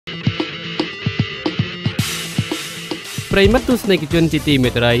ប្រិមិត្តទស្សនិកជនជាទីមេ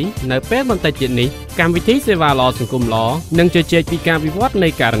ត្រីនៅពេលបន្តិចទៀតនេះកម្មវិធីសេវាល្អសង្គមល្អនឹងជជែកពីការវិវត្តនៃ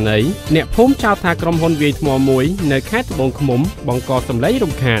ករណីអ្នកភូមិចោទថាក្រុមហ៊ុនវាយថ្មមួយនៅខេត្តត្បូងឃ្មុំបង្កសម្លេង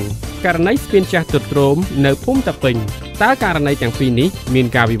រំខានករណីស្ពានចាស់ទុតទ្រោមនៅភូមិតាពេញតើករណីទាំងពីរនេះមាន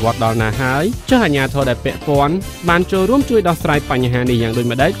ការវិវត្តដល់ណាហើយចុះអាជ្ញាធរដែលពាក់ព័ន្ធបានចូលរួមជួយដោះស្រាយបញ្ហានេះយ៉ាងដូច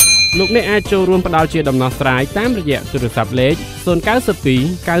ម្តេចលោកអ្នកអាចចូលរួមផ្ដល់ជាដំណោះស្រាយតាមរយៈទូរស័ព្ទលេខ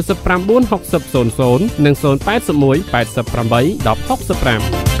092 99 60 00និង081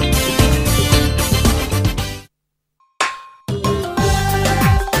 88 1065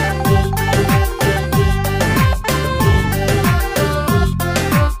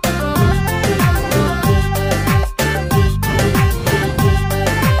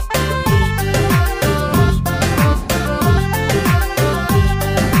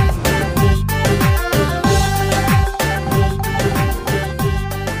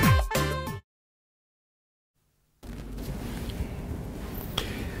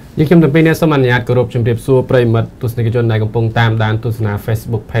យើងខ្ញុំទាំងពីរនេះសូមអនុញ្ញាតគោរពជម្រាបសួរប្រិយមិត្តទស្សនិកជនដែលកំពុងតាមដានទស្សនា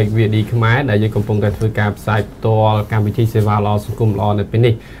Facebook Page VD ខ្មែរដែលយើងកំពុងតែធ្វើការផ្សាយផ្ទាល់កម្មវិធីសេវាល្អសង្គមល្អនៅពេល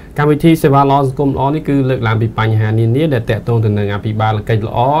នេះកម្មវិធីសេវាល្អសង្គមល្អនេះគឺលើកឡើងពីបញ្ហានានាដែលតាក់ទងទៅនឹងអភិបាលកិច្ច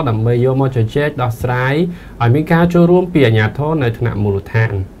ល្អដើម្បីយកមកជជែកដោះស្រាយឲ្យមានការចូលរួមពីអាជ្ញាធរនៅថ្នាក់មូលដ្ឋា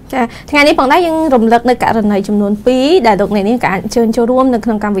នថ្ងៃនេះផងដែរយើងរំលឹកនៅករណីចំនួន2ដែលលោកអ្នកនាងក៏អាចអញ្ជើញចូលរួមនៅក្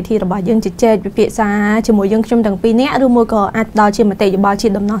នុងកម្មវិធីរបស់យើងជជែកពិភាក្សាជាមួយយើងខ្ញុំទាំងពីរនាក់ឬមួយក៏អាចផ្ដល់ជាមតិយោបល់ជា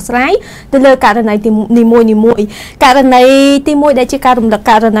ដំណោះស្រាយទៅលើករណីនីមួយករណីទី1ដែលជាការរំលឹក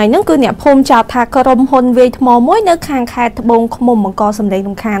ករណីហ្នឹងគឺអ្នកភូមិចោទថាក្រុមហ៊ុនវាយថ្មមួយនៅខាងខេត្តត្បូងឃ្មុំបង្កសម្លេង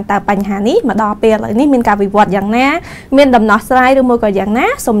រំខានតើបញ្ហានេះមកដល់ពេលឥឡូវនេះមានការវិវត្តយ៉ាងណាមានដំណោះស្រាយឬមួយក៏យ៉ាងណា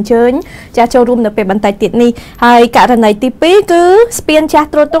សូមអញ្ជើញចាស់ចូលរួមនៅពេលបន្តិចទៀតនេះហើយករណីទី2គឺស្ពានចាស់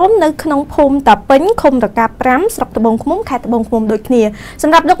ត្រួតត្រោមនៅក្នុងភូមិតាពេញឃុំរកា5ស្រុកត្បូងឃ្មុំខេត្តត្បូងឃ្មុំដូចគ្នាស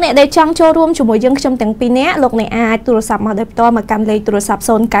ម្រាប់លោកអ្នកដែលចង់ចូលរួមជាមួយយើងខ្ញុំទាំងពីរនាក់លោកអ្នកអាចទូរស័ព្ទមកដោយផ្ទាល់មកកាន់លេខទូរស័ព្ទ092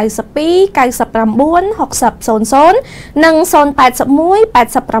 99 60 00និង081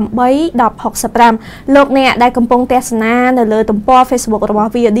 88 1065លោកអ្នកដែលកំពុងទស្សនានៅលើទំព័រ Facebook របស់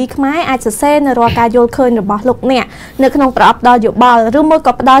VD ខ្មែរអាចសរសេរនៅរាល់ការយល់ឃើញរបស់លោកអ្នកនៅក្នុងប្រអប់ផ្ដល់យោបល់ឬមួយ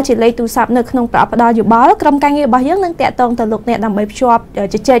ក៏ផ្ដល់ជាលេខទូរស័ព្ទនៅក្នុងប្រអប់ផ្ដល់យោបល់ក្រុមការងាររបស់យើងនឹងតាក់ទងទៅលោកអ្នកដើម្បីភ្ជាប់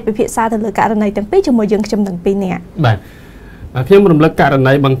ជជែកពិភាក្សាទៅលើករណីទាំងពីរជាមួយយើងខ្ញុំទាំងពីរនាក់បាទខ្ញុំរំលឹកករ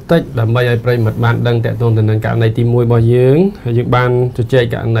ណីបន្តិចដើម្បីឲ្យប្រិយមិត្តបានដឹងតាក់ទងទៅនឹងករណីទី1របស់យើងយើងបានជជែក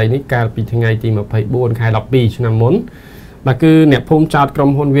ករណីនេះកាលពីថ្ងៃទី24ខែ12ឆ្នាំមុនបាទគឺអ្នកភូមិចោទក្រុម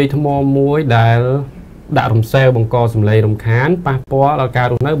ហ៊ុនវាយថ្មមួយដែលដាក់រំសេវបង្កសម្លេងរំខានប៉ះពាល់ដល់ការ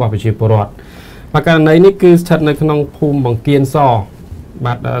រស់នៅរបស់ប្រជាពលរដ្ឋបាទករណីនេះគឺស្ថិតនៅក្នុងភូមិបង្គានស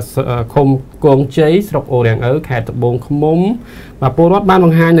បាទឃុំគងជ័យស្រុកអូរៀងអើខេត្តត្បូងឃ្មុំបាទពលរដ្ឋបានប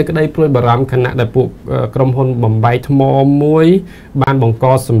ង្ហាញនៅក្តីព្រួយបារម្ភខណៈដែលពួកក្រុមហ៊ុនបំបែកថ្មមួយបានបង្ក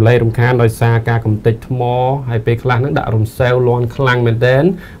សម្លេងរំខានដោយសារការកំទេចថ្មហើយពេលខ្លះហ្នឹងដាក់រំសេវលាន់ខ្លាំងមែនទែន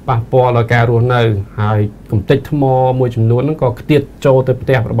ប៉ះពាល់ដល់ការរស់នៅហើយកំទេចថ្មមួយចំនួនហ្នឹងក៏ខ្ទាតចូលទៅផ្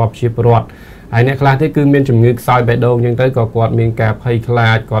ទះរបស់ប្រជាពលរដ្ឋហើយអ្នកខ្លះទៀតគឺមានជំងឺខ្សោយបេះដូងអញ្ចឹងទៅក៏គាត់មានការភ័យខ្លា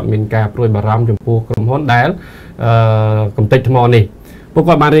ចគាត់មានការព្រួយបារម្ភចំពោះក្រុមហ៊ុនដែលកំទេចថ្មនេះពួក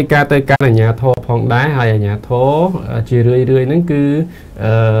គាត់បានរាយការណ៍ទៅកាន់អាជ្ញាធរផងដែរហើយអាជ្ញាធរជារឿយហ្នឹងគឺ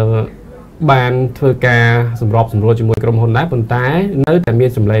បានធ្វើការសម្របសម្រួលជាមួយក្រុមហ៊ុនដែរប៉ុន្តែនៅតែមាន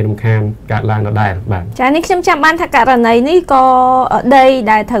សម្លេងរំខានកើតឡើងដដែលបាទចានេះខ្ញុំចាំបានថាករណីនេះក៏ដី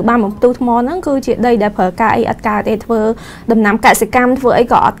ដែលត្រូវបានបំផ្ទុះថ្មហ្នឹងគឺជាដីដែលប្រើការអីអត់កើតទេធ្វើដំណាំកសិកម្មធ្វើអី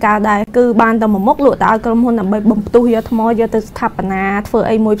ក៏អត់កើតដែរគឺបានតែមួយមុខលក់ទៅឲ្យក្រុមហ៊ុនដើម្បីបំផ្ទុះយកថ្មយកទៅស្ថាបនាធ្វើ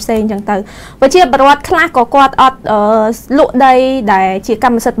អីមួយផ្សេងអញ្ចឹងទៅប្រជាពលរដ្ឋខ្លះក៏គាត់អត់លក់ដីដែលជាក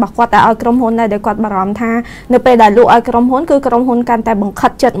ម្មសិទ្ធិរបស់គាត់តែឲ្យក្រុមហ៊ុនដែរដែលគាត់បារម្ភថានៅពេលដែលលក់ឲ្យក្រុមហ៊ុនគឺក្រុមហ៊ុនកាន់តែបង្ខិ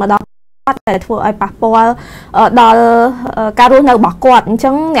តចិត្តមកដល់តែធ្វើឲ្យប៉ះពាល់ដល់ការរស់នៅរបស់គាត់អញ្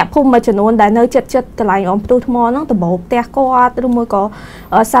ចឹងអ្នកភូមិមួយចំនួនដែលនៅចិត្តកន្លែងអមផ្ទុះថ្មហ្នឹងដំបូលផ្ទះគាត់ឬមួយក៏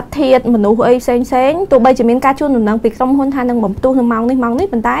សត្វធាតុមនុស្សអីផ្សេងទោះបីជាមានការជួនដំណឹងពីក្រុមហ៊ុនថានឹងបំផ្ទុះនៅម៉ោងនេះ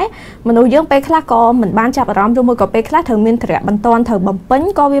ប៉ុន្តែមនុស្សយើងពេលខ្លះក៏មិនបានចាប់អារម្មណ៍ឬមួយក៏ពេលខ្លះត្រូវមានធរៈបន្ទាន់ត្រូវបំពេញ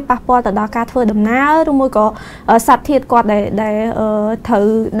ក៏វាប៉ះពាល់ទៅដល់ការធ្វើដំណើរឬមួយក៏សត្វធាតុគាត់ដែលត្រូវ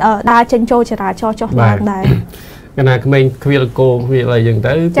ដើរចេញចូលចរាចរណ៍ចុះឡើងដែរកណាក្មេងខ្វៀលគោខ្វៀលអីចឹង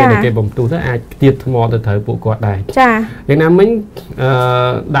ទៅពេលគេបំផ្ទុះទៅអាចទៀបថ្មទៅត្រូវពួកគាត់ដែរចាយ៉ាងណាមិញ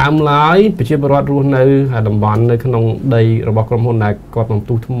ដើមឡើយប្រជាពលរដ្ឋរស់នៅតំបន់នៅក្នុងដីរបស់ក្រុមហ៊ុនដែលគាត់បំផ្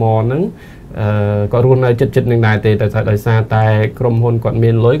ទុះថ្មហ្នឹងក៏រស់នៅចិត្តនឹងដែរទេតែដោយសារតែក្រុមហ៊ុនគាត់មា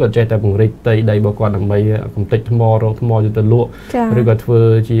នលុយគាត់ចេះតែពង្រីកដីរបស់គាត់ដើម្បីកំទេចថ្មរកថ្មទៅលក់ឬក៏ធ្វើ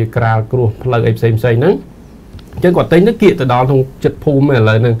ជាក្រាលគ្រោះផ្លូវអីផ្សេងហ្នឹងចឹងគាត់តែងទៅគៀកទៅដល់ក្នុងចិត្តភូមិឥ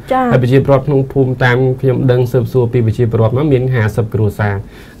ឡូវហ្នឹងហើយប្រជាពលរដ្ឋក្នុងភូមិតាមខ្ញុំដឹងស៊ើបសួរពីប្រជាពលរដ្ឋមកមាន50គ្រួសារ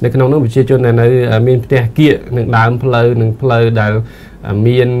នៅក្នុងនោះប្រជាជននៅមានផ្ទះគៀកនឹងដើមផ្លូវនឹងផ្លូវដែល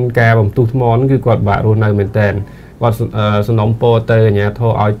មានការបំទុះថ្មហ្នឹងគឺគាត់បាក់រស់នៅមែនតើអ គាត់សំណុំពរទៅអាជ្ញាធ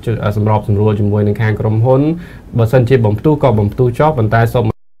រឲ្យសម្របសម្រួលជាមួយនឹងខាងក្រុមហ៊ុនបើសិនជាបំផ្ទុះក៏បំផ្ទុះចោលប៉ុន្តែសូម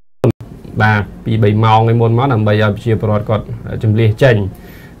បាទពី3ម៉ោងឯមុនមកដើម្បីឲ្យប្រជាពលរដ្ឋគាត់ជំលះចេញ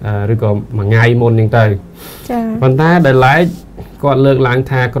ឬក៏មួយថ្ងៃមុនហ្នឹងទៅចា៎ប៉ុន្តែដែលឡែកគាត់លើកឡើង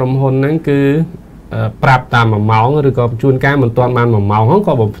ថាក្រុមហ៊ុនហ្នឹងគឺប្រាប់តាម1ម៉ោងឬក៏ជួនកាលមិនទាន់បាន1ម៉ោងហ្នឹង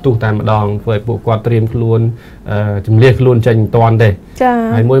ក៏បំផ្ទុះតែម្ដងធ្វើឲ្យពួកគាត់ត្រៀមខ្លួនជំលះខ្លួនចេញមិនទាន់ទេចា៎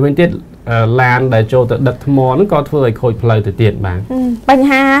ហើយមួយវិញទៀតឡានដែលចូលទៅដឹកថ្មហ្នឹងក៏ធ្វើឲ្យខូចផ្លូវទៅទៀតបាទបញ្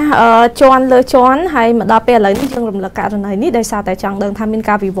ហាជន់លើជន់ហើយមកដល់ពេលឥឡូវនេះយើងរំលឹកករណីនេះដោយសារតែចង់ដឹងថាមាន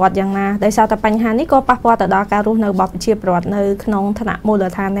ការវិវត្តយ៉ាងណាដោយសារតែបញ្ហានេះក៏ប៉ះពាល់ទៅដល់ការរស់នៅរបស់ប្រជាពលរដ្ឋនៅក្នុងឋានៈមូល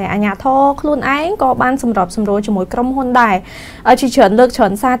ដ្ឋានដែរអាជ្ញាធរខ្លួនឯងក៏បានសម្របសម្រួលជាមួយក្រុមហ៊ុនដែរជាច្រើនលើកច្រើ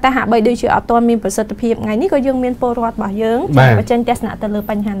នសារតែហាក់បីដូចជាអត់ទាន់មានប្រសិទ្ធភាពថ្ងៃនេះក៏យើងមានពលរដ្ឋរបស់យើងបញ្ចេញទស្សនៈទៅលើ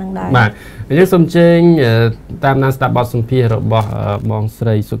បញ្ហាហ្នឹងដែរបាទយើងសូមជើញតាមដានស្ដាប់បទសម្ភាសន៍របស់បងស្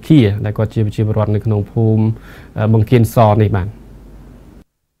រីសុខាដែលគាត់ជាប្រជាពលរដ្ឋនៅក្នុងភូមិបង្គានសនេះបាទ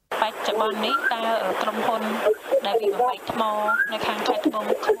បច្ចុប្បន្ននេះតើក្រុមហ៊ុនដែលវាបំបែកថ្មនៅខាងខេត្តត្បូង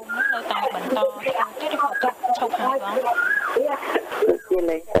ឃ្មុំនោះនៅតែបន្តធ្វើទៀតឬក៏ឈប់ហើយបងជា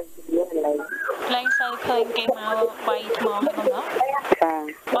លែងសូវឃើញគេមកបែកថ្មហើយបង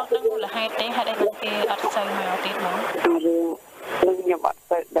បងដឹងមូលហេតុទេហេតុអីបានគេអត់សូវមកទៀតបងខ្ញុំអត់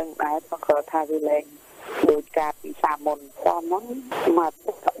សូវដឹងដែរព្រោះគាត់ថាវាលែងដោយការពីសាមុនតាមហ្នឹងមក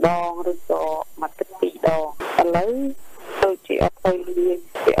ទឹកម្ដងឬក៏មកទឹក2ដងឥឡូវដូចជាអត់ទៅលៀង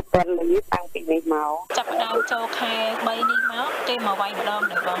វាអត់បានលៀងតាំងពីនេះមកចាប់ផ្ដើមចូលខែ3នេះមកគេមកវាយម្ដង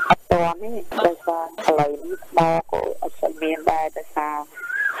ដែរបងអត់ទាន់ទេដោយសារឥឡូវនេះដល់ក៏អត់សូវមានដែរដោយសារ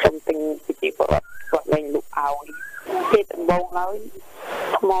ខ្ញុំទិញពីពលរដ្ឋគាត់លែងលុបឲ្យពីដំបូងឡើយ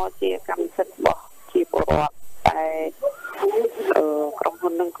ថ្មជាកម្មសិទ្ធិរបស់ជាពលរដ្ឋតែក្រុមហ៊ុ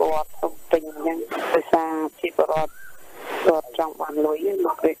ននឹងគាត់សុំទិញអញ្ចឹងដោយសារជាពលរដ្ឋគាត់ចង់បានលុយម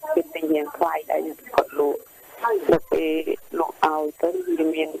កគេទិញយ៉ាងថ្លៃដែរគាត់លក់ដល់ពេលលក់ឲ្យទៅវា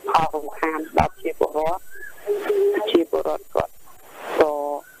មានផលរំខានដល់ជាពលរដ្ឋគាត់ក៏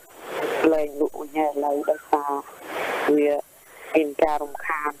លែងលក់ញ៉ែឥឡូវដោយសារវាមានការរំ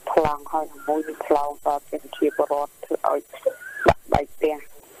ខានថ្លង់ហើយមួយវាថ្លង់ដល់ជាពលរដ្ឋធ្វើឲ្យបាក់បែកផ្ទះ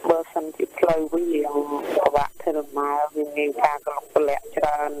បើសិនជាផ្លូវវិញយើងពិបាកធ្វើដំណើរវាមានការកលុកប្រលាក់ច្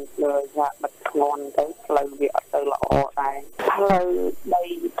រើនលើយ៉ាបិទធ្ងន់ទៅផ្លូវវាអត់ទៅល្អដែរផ្លូវដី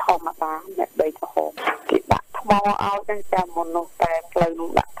ធម្មតាអ្នកដីក្រហមគេដាក់ថ្មឲ្យតែចាំមុននោះតែផ្លូវនោះ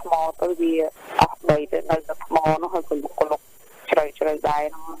ដាក់ថ្មទៅវាអស់ដីទៅនៅតែថ្មនោះហើយកលុកជ្រៅដែរ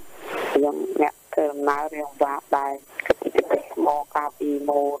នោះខ្ញុំអ្នកធ្វើដំណើររៀងពិបាកដែរគឺទីថ្មកាលពី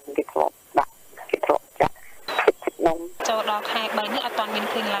ម៉ូនគេធ្លាប់ដាក់គេធ្លាប់ចាក់ចូលដល់ខែ3នេះអត់ទាន់មាន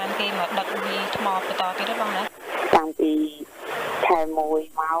ឃើញឡានគេមកដឹកវាថ្មបន្តទៀតទេបងណាតាំងពីខែ1មក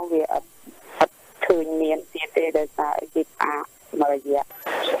វាអត់ឃើញមានទៀតទេដោយសារគេផ្អាកមួយរយៈ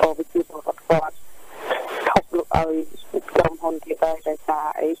វិជាគាត់ថប់លក់ឲ្យក្រុមហ៊ុនទៀតដែរដោយសារ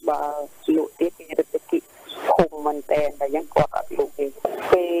អីបើលក់ទៀតគេរត់ទៅភូមិមែនតែតែយ៉ាងគាត់អត់លក់ទេ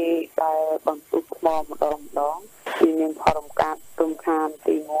ពេលដែលបន្ទុកថ្មម្ដងវាមានផលរំខាន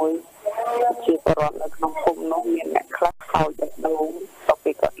ទី1ជាពលរដ្ឋនៅក្នុងភូមិនោះមានអ្នកខ្លះខោចដូងទៅ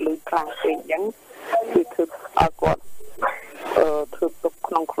ពេលគាត់លឺខ្លាំងពេកអញ្ចឹងគឺធ្វើឲ្យគាត់ធ្វើទុក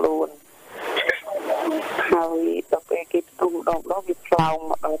ក្នុងខ្លួនហើយដល់ពេលគេផ្ទុំម្ដងវាផ្លោង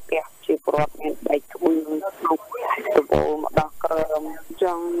មកដល់ផ្ទះជាពលរដ្ឋមានបែកក្បឿងក្នុងដបូលមកដល់ក្រោមច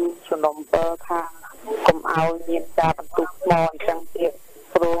ង់សំណុំពរថាកុំឲ្យមានការបន្ទុកថ្មអញ្ចឹងទៀត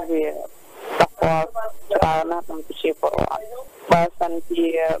ព្រោះវាប៉ះពាល់ច្រើនណាស់ដល់ប្រជាពលរដ្ឋបើសិនជា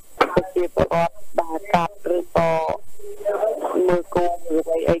ប្រជាពលរដ្ឋដែលកាត់ឬក៏មើលគោ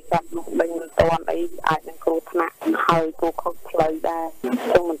អីកាត់នោះដេញមិនតាន់អីអាចនឹងគ្រោះថ្នាក់ហើយគោខុសផ្លូវដែរខ្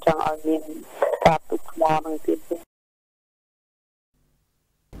ញុំមិនចង់ឲ្យមានការទុកថ្មនឹងទៀតទេ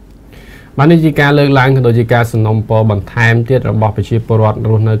បាននេះជាការលើកឡើងក៏ដូចជាការសំណុំពរបន្ថែមទៀតរបស់ប្រជាពលរដ្ឋ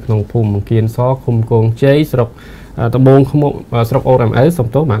រស់នៅក្នុងភូមិបង្គានសឃុំគងជ័យស្រុកត្បូងឃ្មុំស្រុកអូរ៉ាំអ៊ូសំ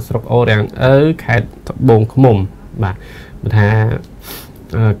ទោសបាទស្រុកអូរ៉ាំអ៊ូខេត្តត្បូងឃ្មុំបាទថា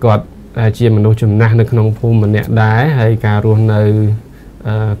គាត់ជាមនុស្សចំណាស់នៅក្នុងភូមិម្នាក់ដែរហើយការរស់នៅ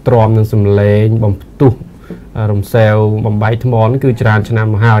ទ្រាំនឹងសំឡេងបំផ្ទុះរំសាវបំបែកថ្មនេះគឺច្រើនឆ្នាំ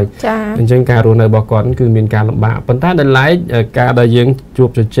មកហើយអញ្ចឹងការរស់នៅរបស់គាត់គឺមានការលំបាកប៉ុន្តែដែលឡែកការដែលយើងជួប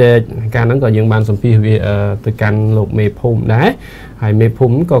ជជែកការហ្នឹងក៏យើងបានសម្ភាសវាទៅកាន់លោកមេភូមិដែរហើយមេភូ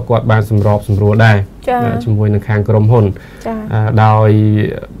មិក៏គាត់បានសម្របសម្រួលដែរជាមួយនឹងខាងក្រុមហ៊ុនដោយ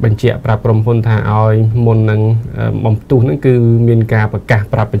បញ្ជាក់ប្រាប់ក្រុមហ៊ុនថាឲ្យមុននឹងបំផ្ទុះហ្នឹងគឺមានការប្រកាស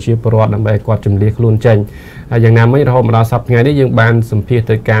ប្រាប់ប្រជាពលរដ្ឋដើម្បីឲ្យគាត់ជំនះខ្លួនចេញហើយយ៉ាងណាមិញរហូតមកដល់សប្តាហ៍ថ្ងៃនេះយើងបានសម្ភាស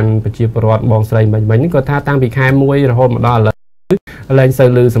ទៅកាន់ប្រជាពលរដ្ឋបងស្រីមិញនេះគាត់ថាតាំងពីខែ1រហូតមកដល់ឥឡូវ lên sơ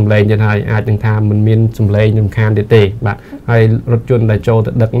lư sầm lên như này ai từng tham mình miên sầm lên nhầm khan để tệ bạn hay rốt chun đại châu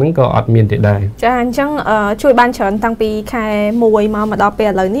đặc nắng có ọt miên để đây cha chẳng chui ban chọn tăng pi khai mùi mà đọc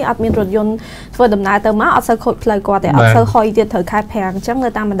về lời ní ọt miên rốt chun vừa đầm nại từ má ọt sơ khôi lời qua để ọt sơ khôi tiệt thời khai phèn chẳng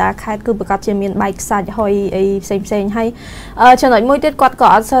người ta mà đã khai cứ bực cắt trên miền bạch sạch hồi xem hay cho nói mùi tiết quạt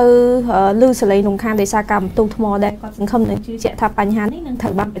có sơ lư sờ lên nông khan để xa cầm tu thô đây có sừng không nên chưa chạy tháp bánh hán ní nâng thử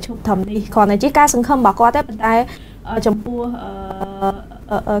bằng cái chụp thầm đi còn này chỉ cá sừng không bảo qua tới bên đây trong pua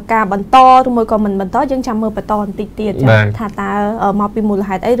cả bẩn to rồi mới còn mình bẩn to dân chăm mưa bẩn to tịt tiệt thà ta mò pin mùi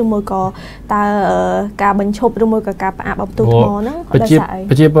hạt ấy rồi mới còn ta cả bẩn chụp rồi mới cả bạ bọc tu thô nữa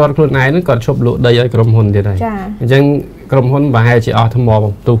bây giờ bọnខ្លួនnày nó còn chụp lụa đây ở cầm hồn thế này dân cầm hồn bà hai chị ở thầm mò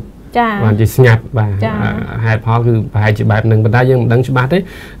bọc tu và chỉ nhặt và hai phóคือhai chị bạn đừng bật ra nhưng đừng cho bạn đấy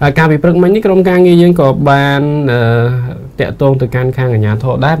การbị prឹកមិញនេះក្រុមការងារយើងក៏បានតាក់ទងទៅកាន់ខាងអាជ្ញាធ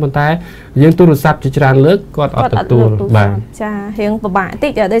រដែរប៉ុន្តែយើងទូរស័ព្ទជាច្រើនលើកគាត់អត់ទទួលបាទចារៀងពិបាកតិ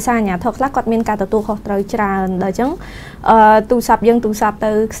ចដោយសារអាជ្ញាធរខ្លះគាត់មានការទទួលខុសត្រូវច្រើនដល់អញ្ចឹងទូរស័ព្ទយើងទូរស័ព្ទ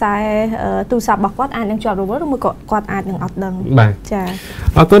ទៅខ្សែទូរស័ព្ទរបស់គាត់អាចនឹងជាប់រវល់ឬមួយក៏គាត់អាចនឹងអត់ដឹងបាទចា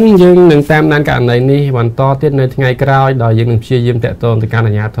អរគុណយើងនឹងតាមដានករណីនេះបន្តទៀតនៅថ្ងៃក្រោយដោយយើងនឹងព្យាយាមតាក់ទងទៅកាន់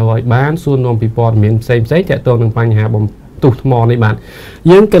អាជ្ញាធរឲ្យបានសួរនាំពីព័ត៌មានផ្សេងៗតាក់ទងនឹងបញ្ហាបំទុះថ្មនេះបាទ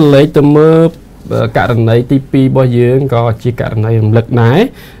យើងក៏លេខទៅមើលករណីទី2របស់យើងក៏ជាករណីរំលឹកដែរ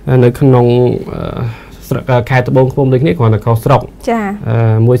នៅក្នុងខេត្តត្បូងឃ្មុំដូចនេះគ្រាន់តែខុសស្រុកចា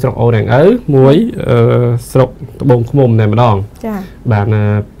មួយស្រុកអូរ៉ាំងឪមួយស្រុកត្បូងឃ្មុំតែម្ដងចាបាទ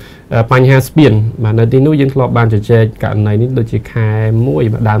បញ្ហាស្ពានបាទនៅទីនោះយើងធ្លាប់បានជជែកករណីនេះដូចជាខែ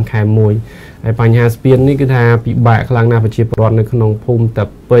1បាទដើមខែ1ហើយបញ្ហាស្ពាននេះគឺថាពិបាកខ្លាំងណាស់ប្រជាពលរដ្ឋនៅក្នុងភូមិតា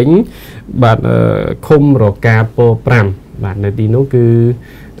ពេញបាទឃុំរកាពោ5បាទនៅទីនោះគឺ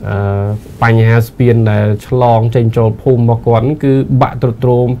បញ្ហាស្ពានដែលឆ្លងចេញចូលភូមិរបស់គាត់គឺបាក់ទ្រុឌទ្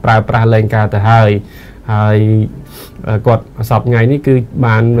រោមប្រើប្រាស់លែងការទៅហើយគាត់សពថ្ងៃនេះគឺ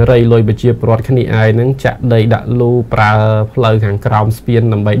បានរៃលុយប្រជាពលរដ្ឋគ្នាឯងហ្នឹងចាក់ដីដាក់លូប្រើផ្លូវខាងក្រោមស្ពាន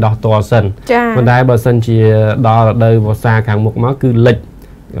ដើម្បីដោះទាល់សិនប៉ុន្តែបើសិនជាដល់រដូវវស្សាខាងមុខមកគឺលិច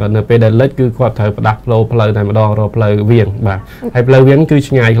នៅពេលដែលលិចគឺគាត់ត្រូវផ្ដាស់ផ្លូវតែម្ដងរកផ្លូវវាងបាទហើយផ្លូវវាងគឺ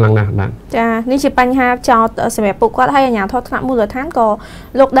ឆ្ងាយខ្លាំងណាស់បាទចានេះជាបញ្ហាចោតសម្រាប់ពួកគាត់ហើយអាជ្ញាធរថ្នាក់មូលដ្ឋានក៏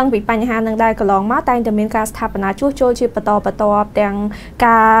លោកដឹងពីបញ្ហានឹងដែរកន្លងមកតែងតែមានការស្ថាបនាជួសជុលជាបន្តទាំង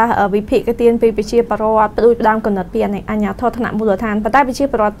ការវិភាគទានពីប្រជាពលរដ្ឋផ្ដួចផ្ដើមកំណត់ពីអាជ្ញាធរថ្នាក់មូលដ្ឋានប៉ុន្តែប្រជា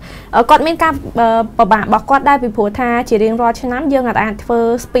ពលរដ្ឋគាត់មានការពិបាករបស់គាត់ដែរពីព្រោះថាជារៀងរាល់ឆ្នាំយើងអាចធ្វើ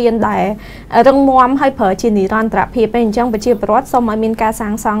ស្ពានដែលរឹងមាំហើយប្រើជានិរន្តរភាពអញ្ចឹងប្រជាពលរដ្ឋសូមឲ្យមានការសា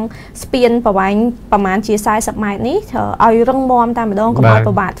ងសង់ស្ពានប្រវែងប្រមាណជា40ម៉ែត្រនេះឲ្យរឹងមាំតែម្ដងកុំឲ្យ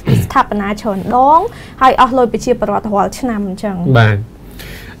ពិបាកស្ថាបនាច្រើនដងហើយអស់លុយប្រជាពលរដ្ឋរាល់ឆ្នាំអញ្ចឹងបាទ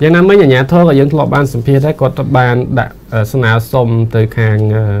យ៉ាងណាមិញអាជ្ញាធរក៏យើងធ្លាប់បានសម្ភាសដែរគាត់ទៅបានដាក់ស្នើសុំទៅខាង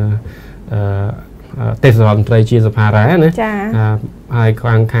ទេសរដ្ឋមន្ត្រីជាសភារ៉ាណាចាហើយ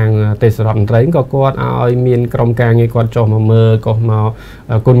ខាងទេសរដ្ឋមន្ត្រីក៏គាត់ឲ្យមានក្រុមការងារគាត់ចុះមកមើលក៏មក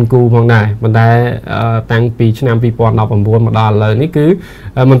គុណគូផងដែរប៉ុន្តែតាំងពីឆ្នាំ2019មកដល់ឥឡូវនេះគឺ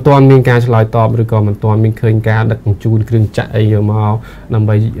មិនទាន់មានការឆ្លើយតបឬក៏មិនទាន់មានឃើញការដឹកជញ្ជូនគ្រឿងចក្រអីយកមកដើម្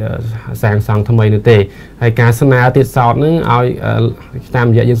បីសាងសង់ថ្មីនោះទេហើយការស្នើទៀតសោតហ្នឹងឲ្យតាម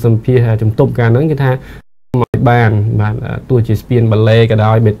រយៈយើងសម្ភាសជំទប់ការហ្នឹងគឺថាមកបានបាទទោះជាស្ពានបាឡេក៏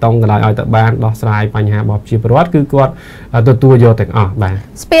ដោយបេតុងក៏ដោយឲ្យទៅបានដោះស្រាយបញ្ហារបស់ប្រជាពលរដ្ឋគឺគាត់ទទួលយកទាំងអស់បាទ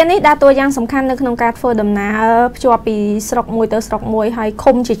ស្ពាននេះដើរតួយ៉ាងសំខាន់នៅក្នុងការធ្វើដំណើរភ្ជាប់ពីស្រុកមួយទៅស្រុកមួយហើយ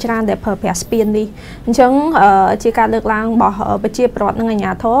ឃុំជាច្រើនដែលប្រើប្រាស់ស្ពាននេះអញ្ចឹងជាការលើកឡើងរបស់ប្រជាពលរដ្ឋនិងអាជ្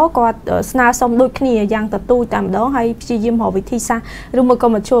ញាធរគាត់ស្នើសុំដូចគ្នាយ៉ាងទទូចតែម្ដងហើយព្យាយាមរកវិធីសាស្ត្រឬមួយក៏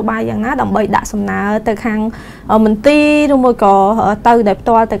មធ្យោបាយយ៉ាងណាដើម្បីដាក់សំណើទៅខាងមន្ទីរឬមួយក៏ទៅដោយផ្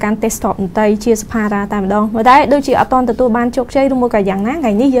ទាល់ទៅកាន់ទេសរដ្ឋមន្ត្រីជាសភារាតែម្ដងតែដូចជាអត់ទាន់ទទួលបានជោគជ័យឬមួយក៏យ៉ាងណាថ្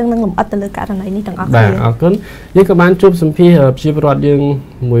ងៃនេះយើងនឹងលម្អិតទៅលើករណីនេះទាំងអស់គ្នាបាទអរគុណយើងក៏បានជួបសម្ភាសប្រជាពលរដ្ឋយើង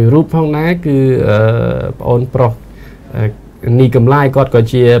មួយរូបផងដែរគឺប្អូនប្រុសនីកំឡាយគាត់ក៏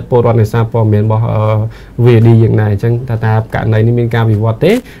ជាពលរដ្ឋនេសាទព័ត៌មានរបស់ VD យ៉ាងណាអញ្ចឹងថាករណីនេះមានការវិវត្ត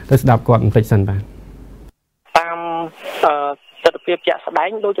ទេទៅស្ដាប់គាត់បន្តិចសិនបាទតាមទស្សនវិជ្ជាជាក់ស្ដែង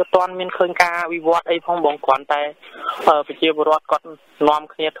ដូចជាអត់ទាន់មានឃើញការវិវត្តអីផងបងគ្រាន់តែប្រជាពលរដ្ឋគាត់នាំ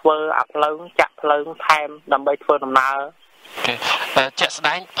គ្នាធ្វើអាផ្លូវចាក់ផ្លូវថែមដើម្បីធ្វើដំណើរជាក់ស្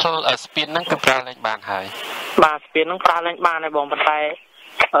ដែងផ្លូវស្ពានហ្នឹងគឺប្រើលែងបានហើយបាទស្ពានហ្នឹងប្រើលែងបានហើយបងប៉ុន្តែ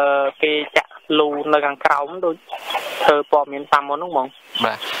គេចាក់លូនៅខាងក្រោមដូចធ្វើព័ត៌មានតាមមុនហ្នឹងបង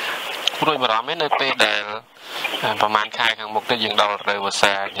បាទព្រួយបារម្ភឯនៅពេលដែលប្រហែលខែខាងមុខទៅយើងដល់រដូវវស្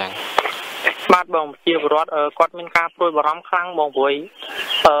សាអញ្ចឹងបាទបងប្រជាពលរដ្ឋគាត់មានការព្រួយបារម្ភខ្លាំងបងព្រោះ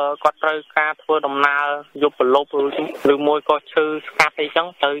គាត់ត្រូវការធ្វើដំណើរយប់ប្រឡប់ឬមួយក៏ឈឺស្កាត់អីចឹង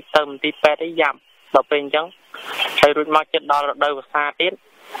ទៅមន្ទីរពេទ្យអីយ៉ាប់ដល់ពេលអញ្ចឹងហើយរួចមកចិត្តដល់រដូវវស្សាទៀត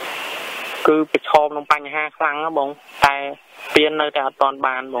គឺប្រឈមនឹងបញ្ហាខ្លាំងណាបងតែស្ពាននៅតែអត់ទាន់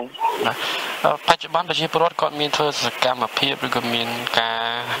បានបងបច្ចុប្បន្នប្រជាពលរដ្ឋគាត់មានធ្វើសកម្មភាពឬក៏មានការ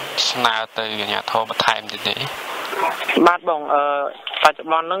ស្នើទៅអាជ្ញាធរបន្ថែមទៀតទេបាទបងបច្ចុ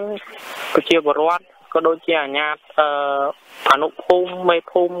ប្បន្នហ្នឹងប្រជាពលរដ្ឋក៏ដូចជាអាជ្ញាអនុភូមិមេ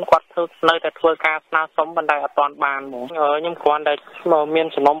ភូមិគាត់នៅតែធ្វើការស្នើសុំប៉ុន្តែអត់ទាន់បានហ្មងខ្ញុំគ្រាន់តែមាន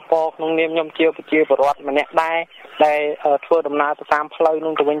សំណុំពរក្នុងនាមខ្ញុំជាប្រជាពលរដ្ឋម្នាក់ដែរដែលធ្វើដំណើរទៅតាមផ្លូវ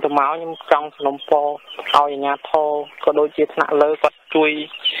នោះទៅវិញទៅមកខ្ញុំចង់សំណុំពរឲ្យអាជ្ញាធរក៏ដូចជាថ្នាក់លើគាត់ជួយ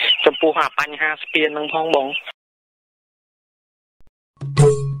ចំពោះបញ្ហាស្ពានហ្នឹងផងបង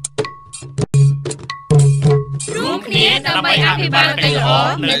រួមគ្នាដើម្បីអភិបាលកិច្ចល្អ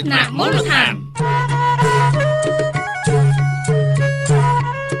នៅថ្នាក់មូលដ្ឋាន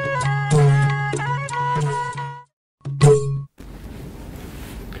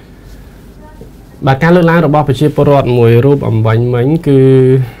បាទការលើកឡើងរបស់ប្រជាពលរដ្ឋមួយរូបអំបញ្ញមិញគឺ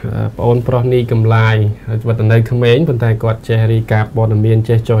ប្អូនប្រុសនីកំឡាយវត្តនៅក្មេងប៉ុន្តែគាត់ចេះរាយការណ៍ព័ត៌មាន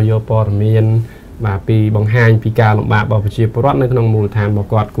ចេះចុះយកព័ត៌មានបាទពីបង្ហាញពីការលំបាករបស់ប្រជាពលរដ្ឋនៅក្នុងមូលដ្ឋានរបស់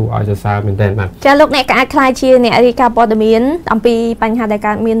គាត់គួរឲ្យសរសើរមែនទែនបាទចាលោកអ្នកក៏អាចខ្លាយជាអ្នករាយការណ៍ព័ត៌មានអំពីបញ្ហាដែល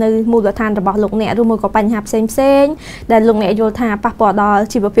កើតមាននៅមូលដ្ឋានរបស់លោកអ្នកឬមួយក៏បញ្ហាផ្សេងដែលលោកអ្នកយល់ថាប៉ះពាល់ដល់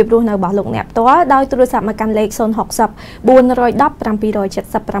ជីវភាពរស់នៅរបស់លោកអ្នកផ្ទាល់ដោយទូរស័ព្ទមកកាន់លេខ060 410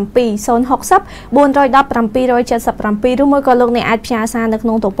 777 ឬមួយក៏លោកអ្នកអាចផ្ញើសារនៅក្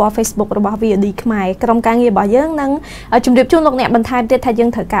នុងទំព័រ Facebook របស់ VOD ខ្មែរក្រុមការងាររបស់យើងនឹងជម្រាបជូនលោកអ្នកបន្ថែមទៀតថាយើង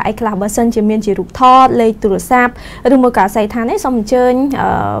ត្រូវការអីខ្លះបើសិនជាមានជារូបថតលេខទូរស័ព្ទឬមួយក៏អាស័យដ្ឋាននេះសូមអញ្ជើញ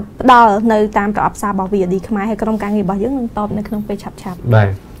ផ្ដល់នៅតាមប្រអប់សាររបស់ VOD ខ្មែរហើយក្រុមការងាររបស់យើងនឹងតបនៅក្នុងពេលឆាប់បាទ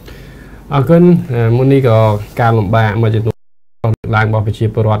អរគុណមុននេះក៏ការលំបាកមួយចំនួនឡើងរបស់ប្រជា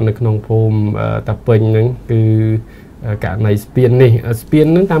ពលរដ្ឋនៅក្នុងភូមិតាពេញហ្នឹងគឺករណីស្ពាននេះស្ពាន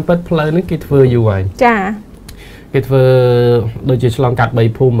ហ្នឹងតាមពិតផ្លូវហ្នឹងគេធ្វើយូរហើយចាគេធ្វើដូចជាឆ្លងកាត់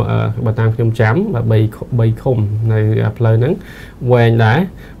3ភូមិបើតាមខ្ញុំចាំ3ឃុំនៅផ្លូវហ្នឹងវែងដែរ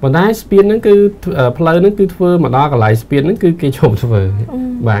ប៉ុន្តែស្ពានហ្នឹងគឺផ្លូវហ្នឹងគឺធ្វើមកដល់កន្លែងស្ពានហ្នឹងគឺគេឈប់ធ្វើ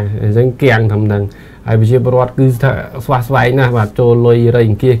បាទអញ្ចឹងគៀងតាមហ្នឹងហើយប្រជាពលរដ្ឋគឺថាស្វះស្វែងណាស់បាទចូលលុយរៃ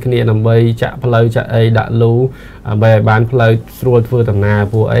អង្គាសគ្នាដើម្បីចាក់ផ្លូវចាក់អីដាក់លូដើម្បីឲ្យបានផ្លូវស្រួលធ្វើដំណើរ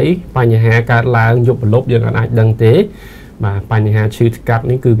ពួកអីបញ្ហាកើតឡើងយប់ប្រលប់យើងអាចដឹងទេបាទបញ្ហាឈឺស្កាត់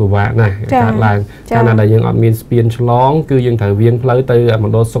នេះគឺពិបាកណាស់កើតឡើងកាលណាដែលយើងអត់មានស្ពានឆ្លងគឺយើងត្រូវវៀងផ្លូវទៅម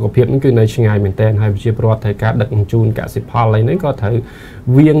ណ្ឌលសុខភាពនេះគឺនៅឆ្ងាយមែនតើហើយប្រជាពលរដ្ឋត្រូវការដឹកជញ្ជូនកសិផលអីហ្នឹងក៏ត្រូវ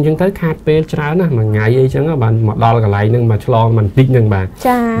វៀងអញ្ចឹងទៅខាតពេលច្រើនណាស់មួយថ្ងៃអីចឹងបានមកដល់កន្លែងហ្នឹងមកឆ្លងបន្តិចហ្នឹងបាទ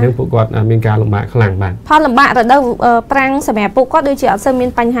ហ្នឹងពួកគាត់មានការលំបាកខ្លាំងបាទផលលំបាករដូវប្រាំងសម្រាប់ពួកគាត់ដូចជាអត់សូវមាន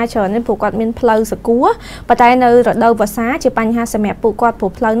បញ្ហាច្រើនទេពួកគាត់មានផ្លូវសកួរប៉ុន្តែនៅរដូវវស្សាជាបញ្ហាសម្រាប់ពួកគាត់ព្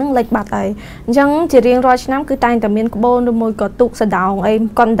រោះផ្លូវហ្នឹងលិចបាត់ហើយអញ្ចឹងជារៀងរាល់ឆ្នាំគឺតែងតែមានក្បូនឬមួយក៏ទូកសដោងអី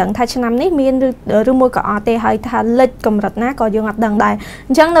គាត់មិនដឹងថាឆ្នាំនេះមានឬមួយក៏អត់ទេហើយថាលិចកម្រិតណាក៏យើងអត់ដឹងដែរ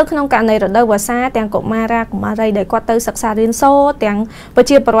អញ្ចឹងនៅក្នុងករណីរដូវវស្សាទាំងកុមារាកុមារីដែលគាត់ទៅសិក្សារៀនសូត្រទាំងប្រ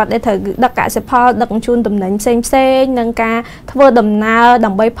ជាពលរដ្ឋដែលត្រូវដឹកកសិផលដឹកជញ្ជូនទំនិញផ្សេងនិងការធ្វើដំណើរដើ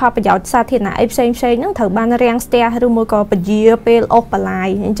ម្បីផលប្រយោជន៍សាធារណៈអីផ្សេងហ្នឹងត្រូវបានរាំងស្ទះឬមួយក៏ពជាពេលអូសបន្លាយ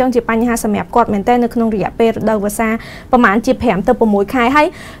អញ្ចឹងជាបញ្ហាសម្រាប់គាត់មែនតើនៅក្នុងរយៈពេលរដូវវស្សាប្រហែលជា5ទៅ6ខែហើយ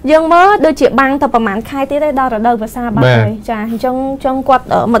យើងមើលដូចជាបាំងទៅប្រហែលខែទៀតទេដល់រដូវវស្សាបាត់ហើយចាអញ្ចឹងគាត់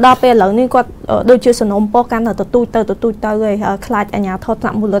មកដល់ពេលឥឡូវនេះគាត់ដូចជាសំណុំពរកាន់តែទទូចទៅហើយខ្លាចអាជ្ញាធរថ្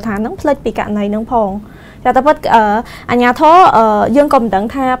នាក់មូលដ្ឋានហ្នឹងផ្លេចពីករណីហ្នឹងផងតែតែពិតអាជ្ញាធរយើងក៏មិនដឹង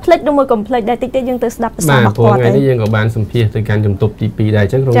ថាផ្លេចឬមួយកុំផ្លេចដែរតិចទៀតយើងទៅស្ដាប់ប្រសាសន៍របស់គាត់ថ្ងៃនេះយើងក៏បានសម្ភាសទៅកាន់ជំទប់ទី2ដែរអ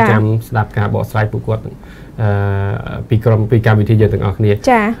ញ្ចឹងរងចាំស្ដាប់ការបកស្រាយពួកគាត់ពីក្រុមពីកម្មវិធីយើងទាំងអស់គ្នា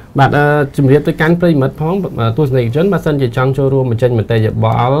ចា៎បាទជំរាបទៅកាន់ប្រិមិត្តផងទស្សនិកជនបើសិនជាចង់ចូលរួមបញ្ចេញមតិយោប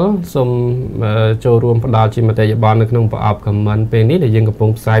ល់សូមចូលរួមផ្ដល់ជាមតិយោបល់នៅក្នុងប្រអប់ comment ពេលនេះដែលយើងកំពុង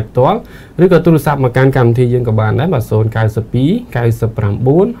ផ្សាយផ្ទាល់ឬក៏ទូរស័ព្ទមកកាន់កម្មវិធីយើងក៏បានដែរបាទ092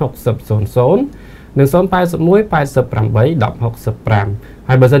 99 60 00និង081 88 1065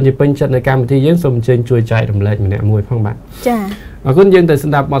ហើយបើសិនជាពេញចិត្តនៅកម្មវិធីយើងសូមអញ្ជើញជួយចែករំលែកម្នាក់មួយផងបាទចា៎អរគុណយើងទៅ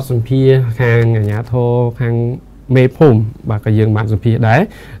ស្ដាប់បទសម្ភាសន៍ខាងអាជ្ញាធរខាងមេភូមិបាទក៏យើងបានសម្ភាសន៍ដែរ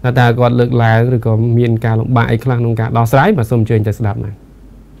តើគាត់លើកឡើងឬក៏មានការលំបាកអីខ្លះក្នុងការដោះស្រាយបាទសូមអញ្ជើញទៅស្ដាប់ណា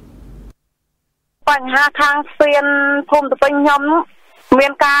បញ្ហាខាងស្ពានភូមិតពេញខ្ញុំមា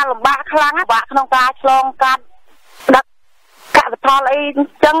នការលំបាកខ្លាំងបាក់ក្នុងការឆ្លងកាត់ដឹកកសិផលអីអ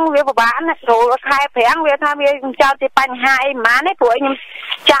ញ្ចឹងវាពិបាកណាស់ព្រោះខែប្រាំងវាថាវាចោទជាបញ្ហាអីប៉ុន្មានទេព្រោះខ្ញុំ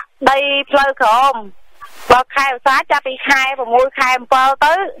ចាក់ដីផ្លូវក្រមបើខែឧស្សាហ៍ចាប់ពីខែ6ខែ7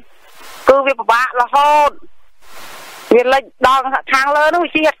ទៅគឺវាពិបាករហូតវាលិចដល់ខាងលើនោះ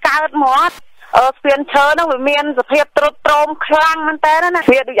វាជាកើតមកស្ពានឈើនោះវាមានសភាពទ្រុឌទ្រោមខ្លាំងមែនតើណា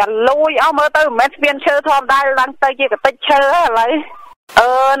វាដូចអាលួយអស់មើលទៅមិនមែនស្ពានឈើធម្មតាឡើងទៅជាកតិចឈើឥឡូវ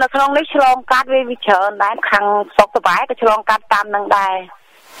នៅក្នុងនេះឆ្លងកាត់វាច្រើនដែរខាងស្រុកសបាយក៏ឆ្លងកាត់តាមនឹងដែរ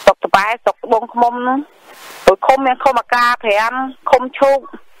ត សុកតបែសុកត្បូងឃុំទៅឃុំមានឃុំអាកា5ឃុំឈូក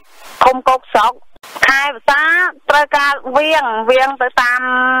ឃុំកោកសក់ខែភាសាត្រូវការវៀងទៅតាម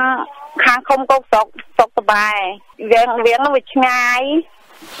ខាងឃុំកោកសក់សុកតបែវៀងនោះវាឆ្ងាយ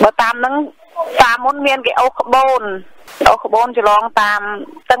បើតាមនឹងតាមមុនមានគេអូក្បូនច្រឡងតាម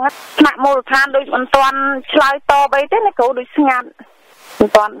ទាំងថ្នាក់មូលដ្ឋានដូចមិនទាន់ឆ្លើយតបអីទេណាគ្រូដូចស្ងាត់មិន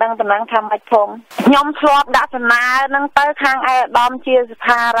ទាន់ដឹងតំណែងថាម៉េចផងខ្ញុំធ្លាប់ដាក់សំណើនឹងទៅខាងឯកឧត្តមជាស្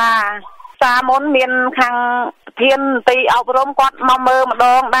ថារាសាមុនមានខាងធានទីអប់រំគាត់មកមើលម្ដ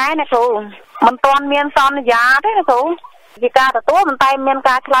ងដែរណាគ្រូមិនទាន់មានសន្យាទេណាគ្រូជាការទទួលមិនតែមាន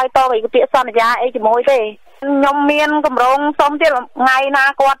ការឆ្លើយតបពីពាក្យសន្យាអីជាមួយទេខ្ញុំមានកម្រងសុំទៀតថ្ងៃណា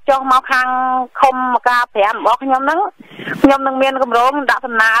គាត់ចុះមកខាងឃុំមកការ5របស់ខ្ញុំនឹងមានកម្រងដាក់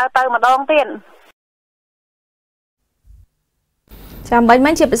សំណើទៅម្ដងទៀតចាំបាញ់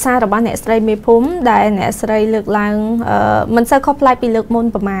មិនជាភាសារបស់អ្នកស្រីមេភូមិដែលអ្នកស្រីលើកឡើងមិនសូវខុសប្លែកពីលើកមុន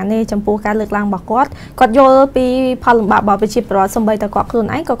ប្រហែលទេចំពោះការលើកឡើងរបស់គាត់យល់ពីផលលំបាករបស់ប្រជាពលរដ្ឋសូម្បីតែគាត់ខ្លួន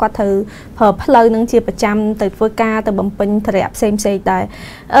ឯងក៏គាត់ត្រូវប្រើផ្លូវនឹងជាប្រចាំទៅធ្វើការទៅបំពេញធរៈផ្សេងដែរ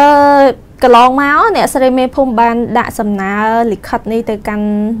កន្លងមកអ្នកស្រីមេភូមិបានដាក់សំណើលិខិតនេះទៅកាន់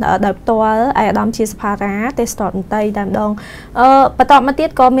ដោយផ្ទាល់ឯកឧត្តមជាសភារាទេសតរមន្ត្រីតែម្ដងបន្តមកទៀត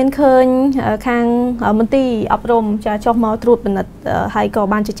ក៏មានឃើញខាងមន្ទីរអប់រំចុះមកត្រួតពិនិត្យហើយក៏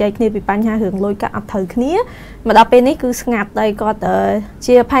បានជជែកគ្នាពីបញ្ហារឿងលុយកាក់អត់ត្រូវគ្នាមកដល់ពេលនេះគឺស្ងាត់ហើយគាត់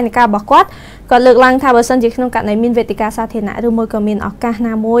ជាផែនការរបស់គាត់លើកឡើងថាបើសិនជាក្នុងករណីមានវេទិកាសាធារណៈឬមួយក៏មានឱកាស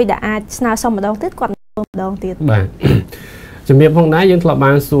ណាមួយដែលអាចស្នើសុំម្ដងទៀតគាត់ម្ដងទៀតបាទជំរាបផងដែរយើងធ្លាប់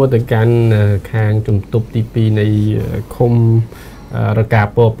បានសួរទៅកាន់ខាងជំទប់ទី2នៃឃុំរកា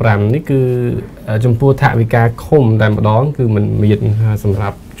ព5នេះគឺចំពោះថវិកាឃុំតែម្ដងគឺมันមានសម្រា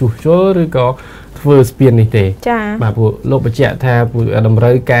ប់ជួសជុលឬក៏ធ្វើស្ពាននេះទេបាទពួកលោកបញ្ជាក់ថាតម្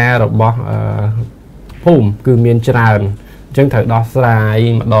រូវការរបស់ភូមិគឺមានច្រើនអញ្ចឹងត្រូវដោះស្រាយ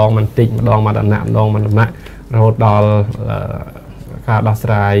ម្ដងបន្តិចម្ដងមួយដំណាក់រហូតដល់ការដោះ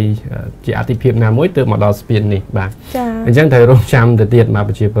ស្រាយជាអតិភិបណាមួយទើបមកដល់ស្ពាននេះបាទអញ្ចឹងត្រូវរងចាំទៅទៀតមក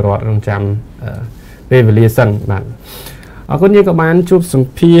ប្រជាពលរដ្ឋរងចាំពេលវេលាសិនបាទអរគុណយើងក៏បានជួបសម្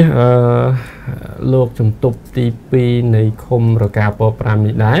ភាសលោកជំទប់ទី2នៃឃុំរកាព5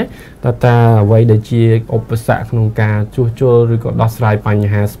នេះដែរតើអ្វីដែលជាឧបសគ្គក្នុងការជួសជុលឬក៏ដោះស្រាយបញ្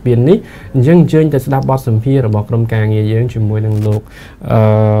ហាស្ពាននេះអញ្ចឹងអញ្ជើញទៅស្ដាប់បទសម្ភាសរបស់ក្រុមការងារយើងជាមួយនឹងលោក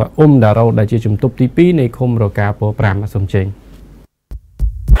ដារ៉ូដែលជាជំទប់ទី2នៃឃុំរកាព5សូមជើញ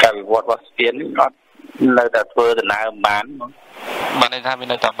ការវិវត្តរបស់ស្ពាននេះអត់នៅតែធ្វើដំណើរបានន័យថាវា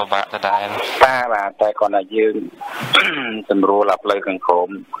នៅតែពិបាកដដែលបាទតែគាត់ថាយើងសម្រួលដល់ផ្លូវខាងក្រោម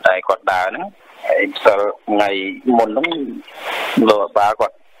តែគាត់ដើរហ្នឹងហើយផ្សិលថ្ងៃមុនហ្នឹងលោកអាបាគា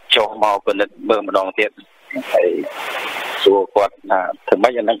ត់ចុះមកពិនិត្យមើលម្ដងទៀតហើយសួរគាត់ថាធ្វើម៉េ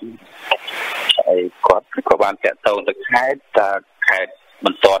ចអានេះហើយគាត់ក៏បានតាក់ទងទៅខេត្តថាខេត្ត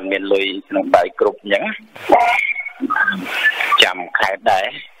មិនទាន់មានលុយក្នុងដៃគ្រប់អញ្ចឹងចាំខេត្តដែរ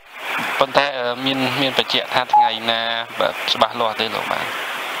ប៉ុន្តែមានបញ្ជាក់ថាថ្ងៃណាច្បាស់លាស់ទេលោកបាទ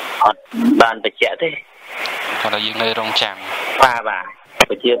អត់បានបញ្ជាក់ទេគាត់ថាយើងនៅរងចាំបាទ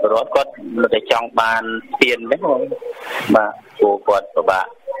ប្រជាពលរដ្ឋគាត់នៅតែចង់បានទៀនហ្នឹងបាទពួកគាត់ពិបាក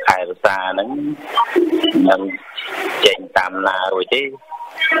ខែភាសាហ្នឹងនឹងចេញតាមណារួចទេ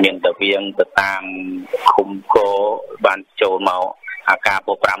មានតែវៀងទៅតាមឃុំកោបានចូលមកអាការព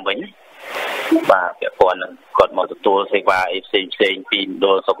5វិញបាទពាក់ព័ន្ធនឹងគាត់មកទទួលសេវាអីផ្សេងពីមណ្ឌ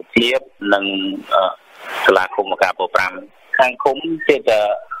លសុខភាពនិងសាលាឃុំអាការព5ខាងឃុំទៀត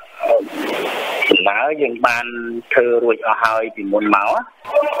ដំណើរយើងបានធ្វើរួចអស់ហើយពីមុនមក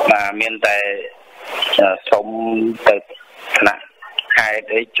បាទមានតែសុំទៅថ្នាក់ខេត្ត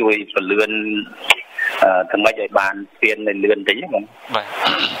អីជួយពលឿនធ្វើម៉េចឲ្យបានស្ពាននៅលឿនតិចហ្នឹងបាទ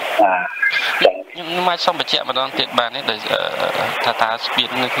ខ្ញុំមកសុំបញ្ជាក់ម្ដងទៀតបាននេះដោយថាស្ពាន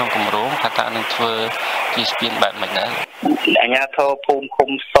នៅក្នុងគម្រោងថានឹងធ្វើជាស្ពានបែបម៉េចដែរអាជ្ញាធរភូមិឃុំ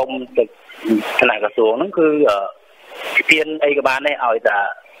សុំទៅថ្នាក់ក្រសួងហ្នឹងគឺស្ពានអីក៏បានដែរឲ្យតែ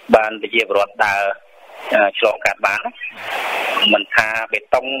បានប្រជាពលរដ្ឋដើរឆ្លងកាត់បានមិនថាបេ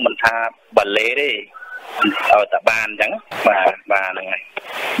តុងមិនថាបាឡេទេឲ្យតែបានអញ្ចឹងបាទហ្នឹងហើយ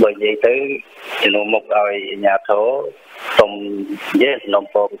បើនិយាយទៅជំនុំមុខឲ្យអាជ្ញាធរសូមនិយាយសំណ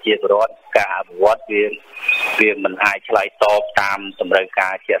ពរប្រជាពលរដ្ឋការអភិវឌ្ឍវាមិនអាចឆ្លើយតបតាមតម្រូវកា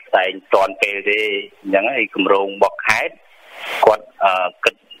រជាក់ស្ដែងទាន់ពេលទេអញ្ចឹងហើយគម្រោងរបស់ខេត្តគាត់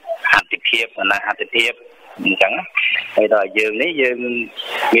គិតអតិភិបអតិភិបអញ្ចឹងហើយដល់យើងនេះយើង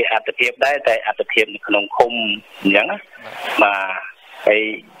មានអតិភិបដែរតែអតិភិបនៅក្នុងឃុំអញ្ចឹងបាទហើយ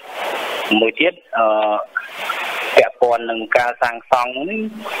មួយទៀតពាក់ព័ន្ធនឹងការសាងសង់នេះ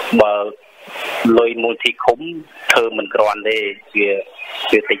បើលុយមូលធិឃុំធ្វើមិនគ្រាន់ទេ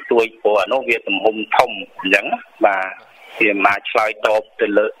វាតិចតួចព្រោះអានោះវាទំហំធំអញ្ចឹងបាទ វាមកឆ្លើយតប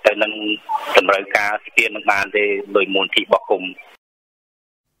ទៅនឹងតម្រូវការស្ពាននឹងបានទេដោយមូលនិធិរបស់គុំ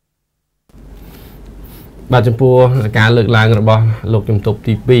បាទចំពោះការលើកឡើងរបស់លោកជំទប់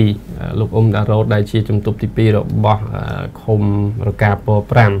ទី2លោកអ៊ុំដារ៉ូតដែលជាជំទប់ទី2របស់ឃុំរកាព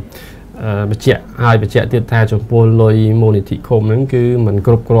5បញ្ជាក់ឲ្យបញ្ជាក់ទៀតថាចំពោះលុយមូលនិធិឃុំហ្នឹងគឺមិន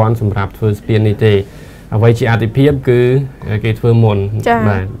គ្រប់គ្រាន់សម្រាប់ធ្វើស្ពាននេះទេអ្វីជាអតិភិបគឺគេធ្វើមុន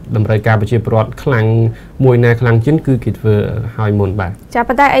បាទតម្រូវការប្រជាពលរដ្ឋខ្លាំងមួយណាខ្លាំងជាងគឺគេធ្វើឲ្យមុនបាទចា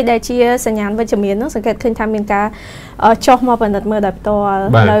ប៉ុន្តែអីដែលជាសញ្ញាណវិជ្ជមាននោះសង្កេតឃើញថាមានការចុះមកបណ្ឌិតមើលដោយផ្ទាល់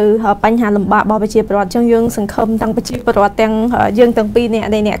នៅបញ្ហាលំបាករបស់ប្រជាពលរដ្ឋអញ្ចឹងយើងសង្ឃឹមទាំងប្រជាពលរដ្ឋទាំងយើងទាំងពីរអ្នក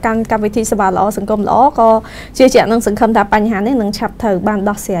ដែលអ្នកកាន់កម្មវិធីសេវាល្អសង្គមល្អក៏ជាជាក់នឹងសង្ឃឹមថាបញ្ហានេះនឹងឆាប់ត្រូវបាន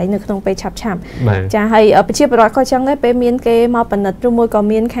ដោះស្រាយនៅក្នុងពេលឆាប់ចាហើយប្រជាពលរដ្ឋក៏ចឹងដែរពេលមានគេមកបណ្ឌិតឬមួយក៏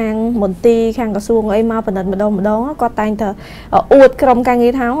មានខាងមន្ទីរខាងក្រសួងអីមកបណ្ឌិតម្ដងគាត់តែងតែអួតក្រុមការងា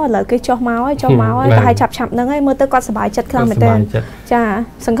រថាឥឡូវគេចុះមកហើយទៅឲ្យឆាប់ហ្នឹងហើយមើលទៅគាត់សប្បាយចិត្តខ្លាំងមែនទែនចា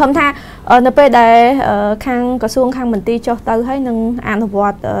សង្ឃឹមថានៅពេលដែលខាងក្រសួងខាងមន្ទីរចុះទៅហើយនឹងអនុវ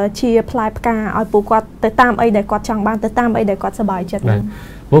ត្តជាផ្លែផ្កាឲ្យពួកគាត់ទៅតាមអីដែលគាត់ចង់បានទៅតាមអីដែលគាត់សប្បាយចិត្តហ្នឹង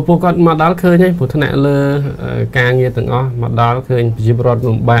ពួកគាត់មកដល់ឃើញហើយព្រោះថ្នាក់លើការងារទាំងអស់មកដល់ឃើញប្រជាពលរដ្ឋ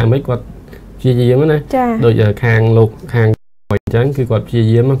លំបាកមិនគាត់ព្យាយាមណាដូចខាងលោកខាងអញ្ចឹងគឺគាត់ព្យា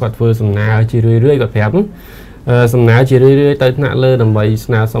យាមគាត់ធ្វើសំណើជារឿយៗគាត់ប្រាប់សំណើជារឿយៗទៅថ្នាក់លើដើម្បី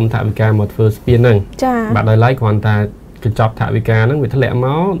ស្នើសុំថវិកាមកធ្វើស្ពានហ្នឹងបាទដោយឡែកគ្រាន់តែកញ្ចប់ថវិកាហ្នឹងវាធ្លាក់ម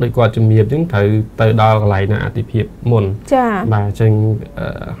កដោយគាត់ជំរាបអញ្ចឹងត្រូវទៅដល់កន្លែងណាអតិភិបមុនបាទអញ្ចឹង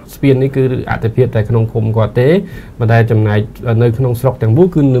ស្ពាននេះគឺអតិភិបតែក្នុងឃុំគាត់ទេប៉ុន្តែចំណាយនៅក្នុងស្រុកទាំងមូល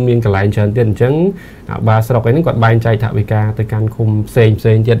គឺនៅមានកន្លែងច្រើនទៀតអញ្ចឹងបាទស្រុកឯនេះគាត់បែងចែកថវិកាទៅកាន់ឃុំផ្សេង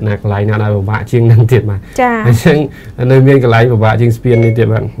ទៀតណាកន្លែងណាដែលពិបាកជាងហ្នឹងទៀតបាទអញ្ចឹងនៅមានកន្លែងពិបាកជាងស្ពាននេះទៀត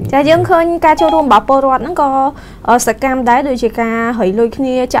បាទចាយើងឃើញការចូលរួមរបស់ពលរដ្ឋហ្នឹងក៏សកម្មដែរដូចជាការហុយលុយគ្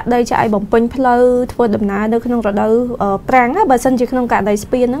នាចាក់ដីចាក់ឲ្យបំពេញផ្លូវធ្វើដំណើរនៅក្នុងរដូវប្រាំងណាបើសិនជាក្នុងករណីស្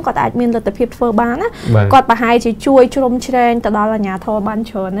ពានហ្នឹងគាត់អាចមានលទ្ធភាពធ្វើបានណាគាត់ប្រហែលជាជួយជ្រោមជ្រែងទៅដល់អាជ្ញាធរបាន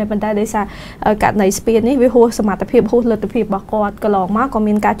ច្រើនហើយប៉ុន្តែដោយសារករណីស្ពាននេះវាហួសសមត្ថភាពហួសលទ្ធភាពរបស់គាត់កន្លងមកក៏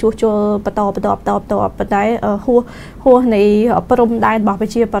មានការជួសជុលបន្តប៉ុន្តែហួសនៃព្រំដែនរបស់ប្រ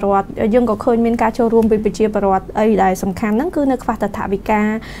ជាពលរដ្ឋយើងក៏ឃើញមានការចូលរួមពីប្រជាពលរដ្ឋអីដែលសំខាន់ហ្នឹងគឺនៅខ្វះតថវិកា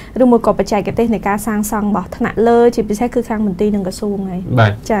ឬមួយក៏បច្ចេកទេសនៃការសាងសង់របស់ថ្នាក់លើជាពិសេសគឺខាងមន្ទីរនិងក្រសួងហើយ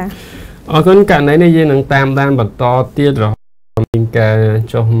ចាអរគុណករណីនេះយើងនឹងតាមដានបន្តទៀតរហូតមានការ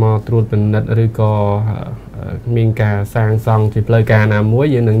ចុះមកត្រួតពិនិត្យឬក៏មានការសាងសង់ជាផ្លូវការណាមួយ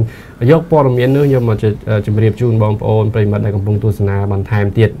យើងនឹងយកព័ត៌មាននោះយកមកជម្រាបជូនបងប្អូនប្រិយមិត្តដែលកំពុងទស្សនាបន្ថែម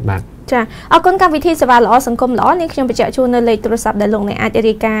ទៀតបាទចាអរគុណកម្មវិធីសេវាល្អសង្គមល្អនេះខ្ញុំបញ្ជាក់ជូននៅលេខទូរស័ព្ទដែលលោកអ្នកអាច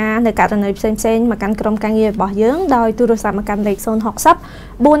រាយការណ៍នៅករណីផ្សេងៗមកកាន់ក្រុមការងាររបស់យើងដោយទូរស័ព្ទមកកាន់លេខ060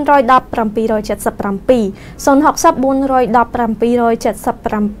 410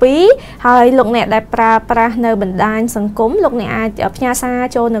 777ហើយលោកអ្នកដែលប្រើប្រាស់នៅបណ្ដាញសង្គមលោកអ្នកអាចផ្ញើសារ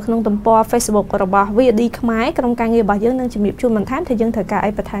ចូលនៅក្នុងទំព័រ Facebook របស់ VD ខ្មែរក្រុមការងាររបស់យើងនឹងជំរាបជូនបន្ថែមថាយើងត្រូវការ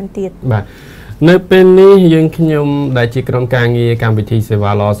អីបន្ថែមទៀតបាទនៅពេលនេះយើងខ្ញុំដែលជាក្រុមការងារកម្មវិធីសេ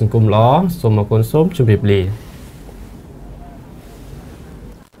វាល្អសង្គមល្អសូមអរគុណសូមជម្រាបលា